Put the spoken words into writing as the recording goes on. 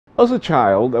As a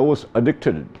child, I was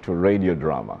addicted to radio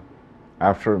drama.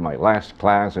 After my last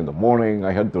class in the morning,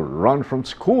 I had to run from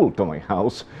school to my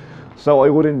house so I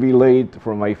wouldn't be late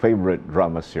for my favorite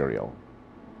drama serial.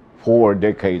 4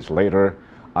 decades later,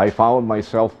 I found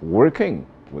myself working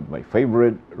with my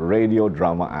favorite radio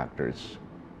drama actors.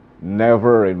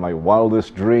 Never in my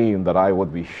wildest dream that I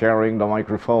would be sharing the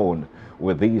microphone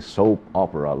with these soap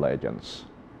opera legends.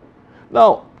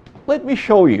 Now, let me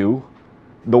show you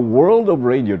the world of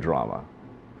radio drama.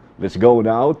 Let's go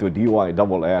now to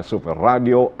DYSS Super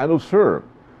Radio and observe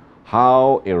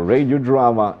how a radio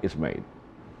drama is made.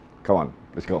 Come on,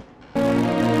 let's go.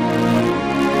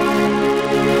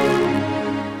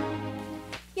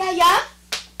 Yaya?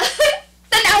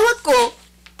 Tanawa ko.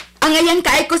 Angayan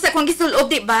kaay ko sa kong gisulob,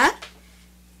 di ba?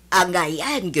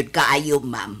 Angayan, yun kaayo,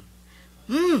 ma'am.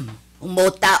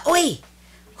 Humota, oy.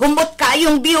 Humot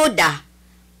kaayong biyuda.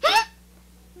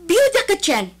 Biyuda ka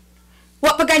tiyan.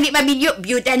 Wa pa gani maminyo,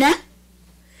 biyuda na?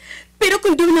 Pero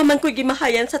kung doon naman ko'y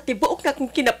gimahayan sa tibuok na akong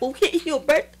kinapuhi,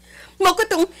 Hubert, mo ko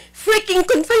tong freaking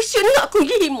confession nga akong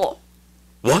gihimo.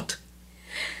 What?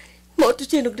 Mo ito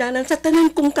sinuglanan sa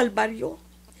tanan kong kalbaryo.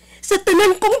 Sa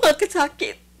tanan kong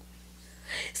magkasakit.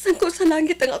 San ko sa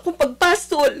langit ang akong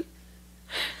pagbasol.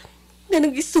 Na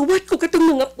nagisuwat ko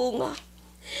katong mga punga.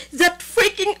 That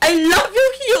freaking I love you,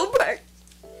 Hubert.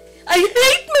 I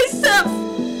hate myself.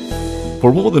 For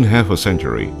more than half a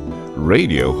century,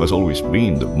 radio has always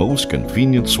been the most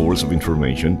convenient source of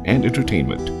information and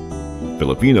entertainment.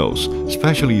 Filipinos,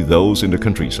 especially those in the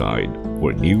countryside,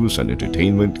 where news and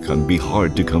entertainment can be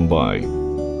hard to come by,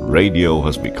 radio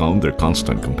has become their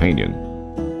constant companion.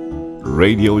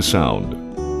 Radio is sound,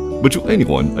 but to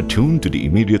anyone attuned to the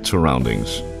immediate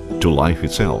surroundings, to life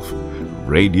itself,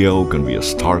 radio can be a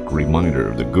stark reminder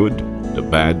of the good, the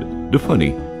bad, the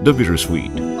funny, the bittersweet.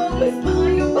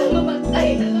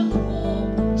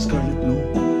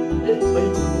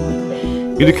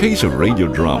 In the case of radio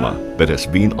drama that has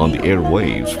been on the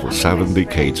airwaves for 7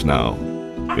 decades now,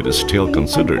 it is still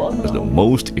considered as the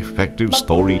most effective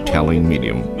storytelling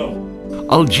medium.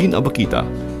 Algin Abakita,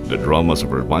 the drama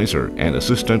supervisor and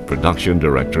assistant production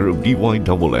director of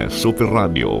DYSS Super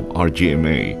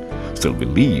Radio-RGMA, still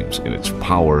believes in its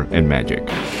power and magic.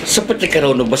 Sa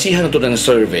patikaroon, basihan ito ng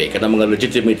survey, kanang mga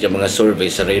legitimate yung mga survey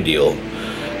sa radio,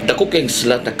 dako kayong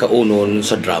sila nakaunon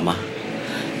sa drama.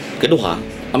 Kaduha,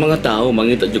 ang mga tao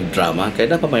mangita yung drama, kaya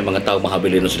na pa may mga tao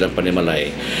mahabilin silang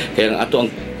panimalay. Kaya ang ato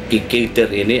ang kikater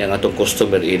ini, ang atong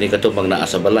customer ini, katong mga naa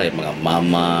sa balay, mga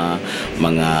mama,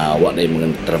 mga wala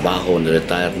mga trabaho,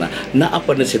 na-retire na,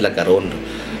 naapa na sila karon.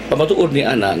 Pamatuod ni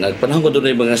Ana, nga panahon ko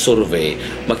doon yung mga survey,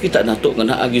 makita na ito nga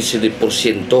naagin sila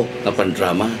porsyento ng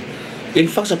pandrama.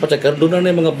 In fact, sa patakaroon, doon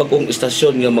na yung mga bagong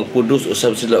istasyon nga mag-produce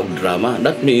usab sila og drama.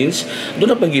 That means,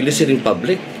 doon na pag-listening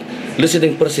public.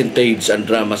 Listening percentage ang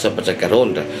drama sa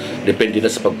patakaroon. Depende na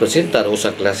sa pagpresenta o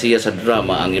sa klasiya sa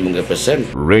drama ang imong i-present.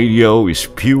 Radio is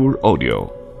pure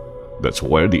audio. That's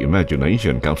where the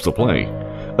imagination comes to play.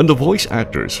 And the voice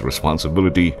actor's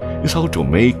responsibility is how to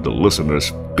make the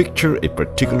listeners picture a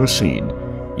particular scene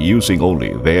using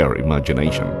only their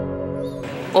imagination.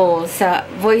 O sa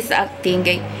voice acting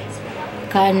kay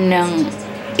kanang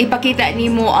ipakita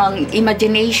nimo ang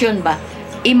imagination ba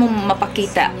imong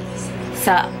mapakita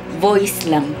sa voice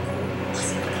lang.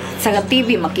 Sa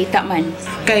TV makita man.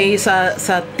 Kay sa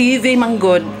TV man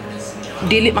good,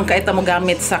 dili man kaita mo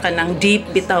gamit sa kanang deep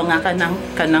bitaw nga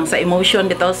kanang sa emotion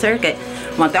bitaw sir kay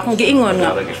mata akong giingon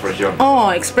nga.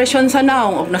 Expression sa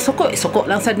naong og suko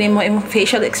lang sa nimo imong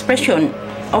facial expression.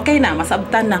 Okay na,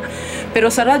 masabtan na.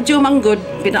 Pero sa radyo man good,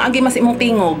 pinaagi mas imong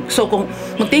tingog. So kung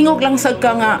mutingog lang sad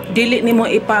ka nga dili nimo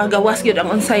ipagawas gyud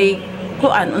ang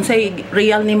unsay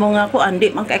real nimo nga kuan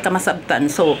di man kay ka masabtan.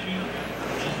 So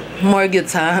more good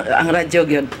sa ang radyo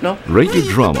gyud, no? Radio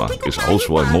drama is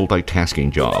also a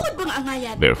multitasking job.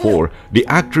 Therefore, the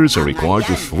actors are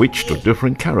required to switch to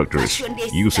different characters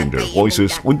using their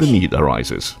voices when the need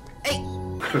arises.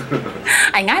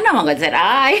 Ay nga naman gud sir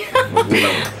ay.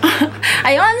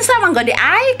 Ay unsa man gud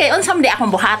ay kay unsa man di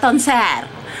akong buhaton sir.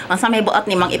 Unsa may buot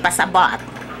nimong ipasabot?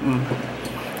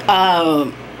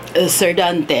 Sir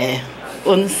Dante,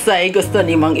 unsay gusto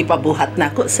nimong ipabuhat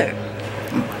nako sir?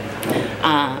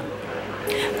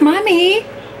 Mami,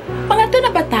 pangato na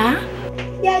ba ta?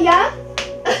 Yaya?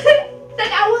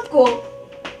 Tanawat ko.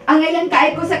 Angayan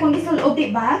kaay ko sa kong gisulob, di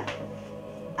ba?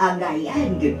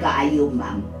 Angayan, yun kaayo,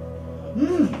 ma'am.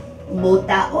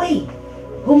 Humota, oy.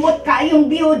 Humot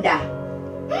kaayong biyuda.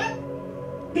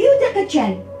 Biyuda ka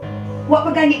tiyan. Wa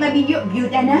pa gani maminyo,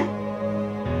 biyuda na?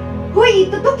 Hoy,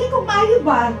 tutuki ko maayo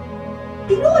ba?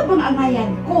 Tinuod bang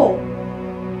angayan ko?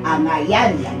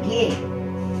 Angayan lagi.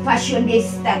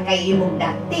 fashionista kay imong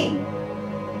dating.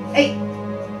 Ay,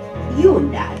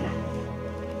 yun na.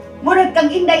 Murag kang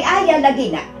inday-aya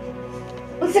lagi na.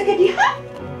 Unsa ka diha?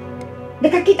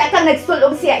 Nakakita kang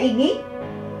nagsulong siya ini?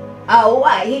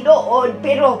 Awa, hidoon,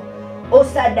 pero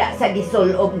usada sa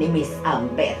gisulong ni Miss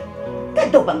Amber.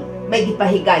 Kadto bang may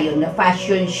gipahigayon na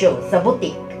fashion show sa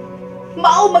butik?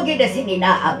 Mao magina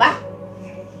sininaa ba?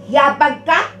 Yapag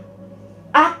ka?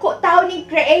 Ako tao ning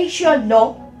creation,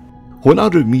 no? When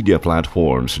other media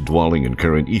platforms dwelling on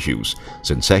current issues,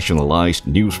 sensationalized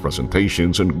news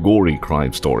presentations, and gory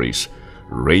crime stories,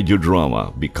 radio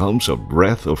drama becomes a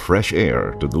breath of fresh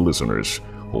air to the listeners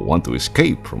who want to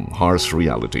escape from harsh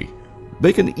reality.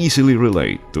 They can easily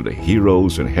relate to the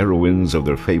heroes and heroines of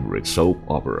their favorite soap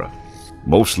opera,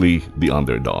 mostly the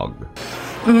underdog.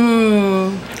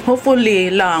 Hopefully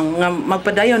lang nga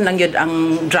magpadayon lang yun ang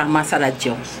drama sa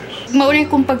radyo. Maunay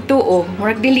kong pagtuo,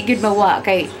 murag dili gyud mawa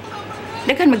kay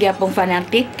daghan magyapong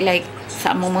fanatic like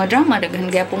sa among mga drama,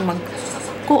 daghan gyapong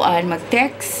magkuan,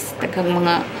 mag-text, daghang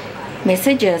mga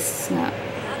messages na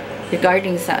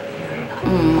regarding sa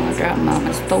mga drama,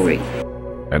 mga story.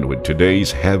 And with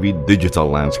today's heavy digital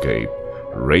landscape,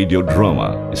 radio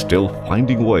drama is still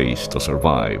finding ways to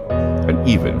survive and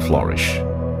even flourish.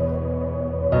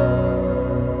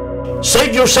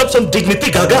 Save yourself some dignity,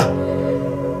 Gaga!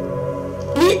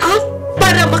 Niya,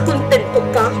 para makontento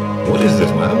ka. What is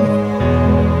this, ma'am?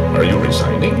 Are you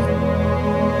resigning?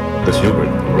 Does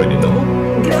Hubert already know?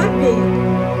 Grabe.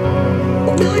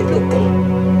 Unahalo ka.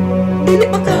 Dili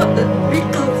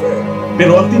maka-recover.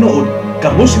 Pero ang tinuod,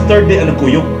 kamo si third day ang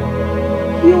nagkuyog.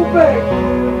 Hubert,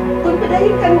 kung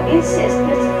padayon ka ng insist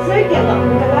na sa third day nga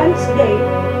ang lunch day,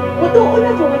 mutuon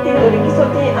ako matinulig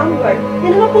isulti ni Amber na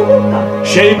namapuno ka.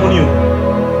 Shame on you!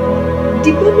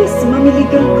 Di ba mas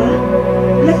mamiligaw ka?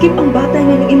 Lakip ang bata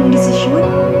na ng imong desisyon?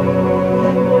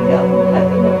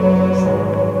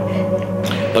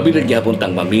 Pabilang gyapon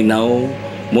tang maminaw,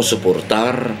 mo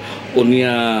suportar,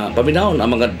 unya paminawon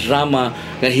ang mga drama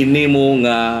nga hinimo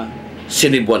nga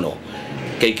sinibuano.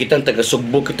 Kay kitang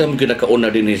taga-Sugbo, kita mo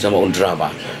kinakauna din sa maong drama.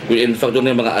 In fact,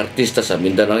 doon yung mga artista sa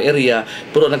Mindanao area,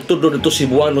 pero nagtudlo nito si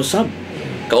Buano Sab.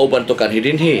 Kauban to kan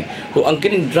hidinhi. Kung ang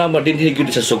kining drama dinhi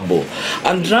gyud sa Sugbo.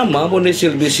 Ang drama mo ni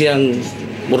silbi siyang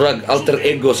murag alter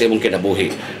ego sa imong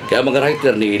kinabuhi. Kaya ang mga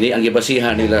writer niini ang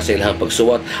gibasihan nila sa ilang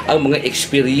pagsuwat ang mga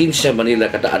eksperyensya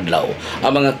manila kada adlaw.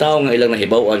 Ang mga tawo nga ilang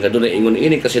nahibaw-an nga dunay ingon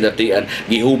ini kasinatian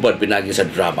gihubad pinagi sa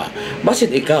drama.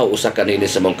 Basin ikaw usa ka nini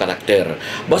sa mga karakter.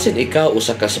 Basin ikaw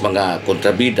usa ka sa mga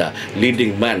kontrabida,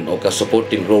 leading man o ka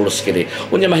supporting roles kini.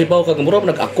 Unya mahibaw ka nga murag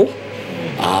nag-ako.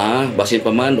 Basin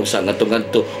pa man usa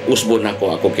ngadto usbo na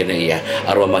ko ako kinaiya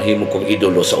aron mahimo kong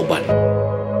idolo sa uban.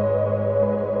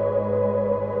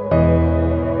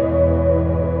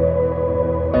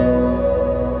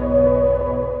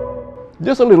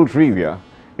 Just a little trivia.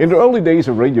 In the early days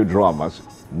of radio dramas,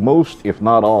 most, if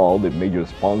not all, the major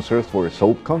sponsors were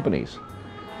soap companies.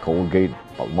 Colgate,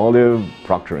 Palmolive,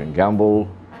 Procter & Gamble,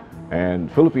 and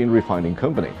Philippine Refining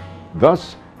Company.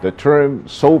 Thus, the term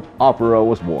soap opera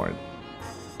was born.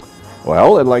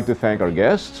 Well, I'd like to thank our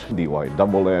guests,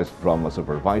 DYSS Drama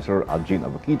Supervisor Algin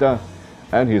Abakita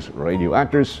and his radio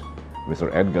actors, Mr.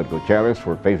 Edgar Gutierrez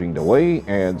for paving the way,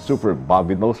 and Super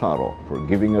Bobby Nosaro for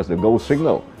giving us the go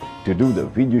signal to do the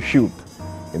video shoot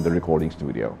in the recording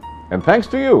studio. And thanks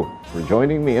to you for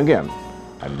joining me again.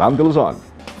 I'm Bam Dilazon.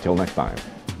 Till next time.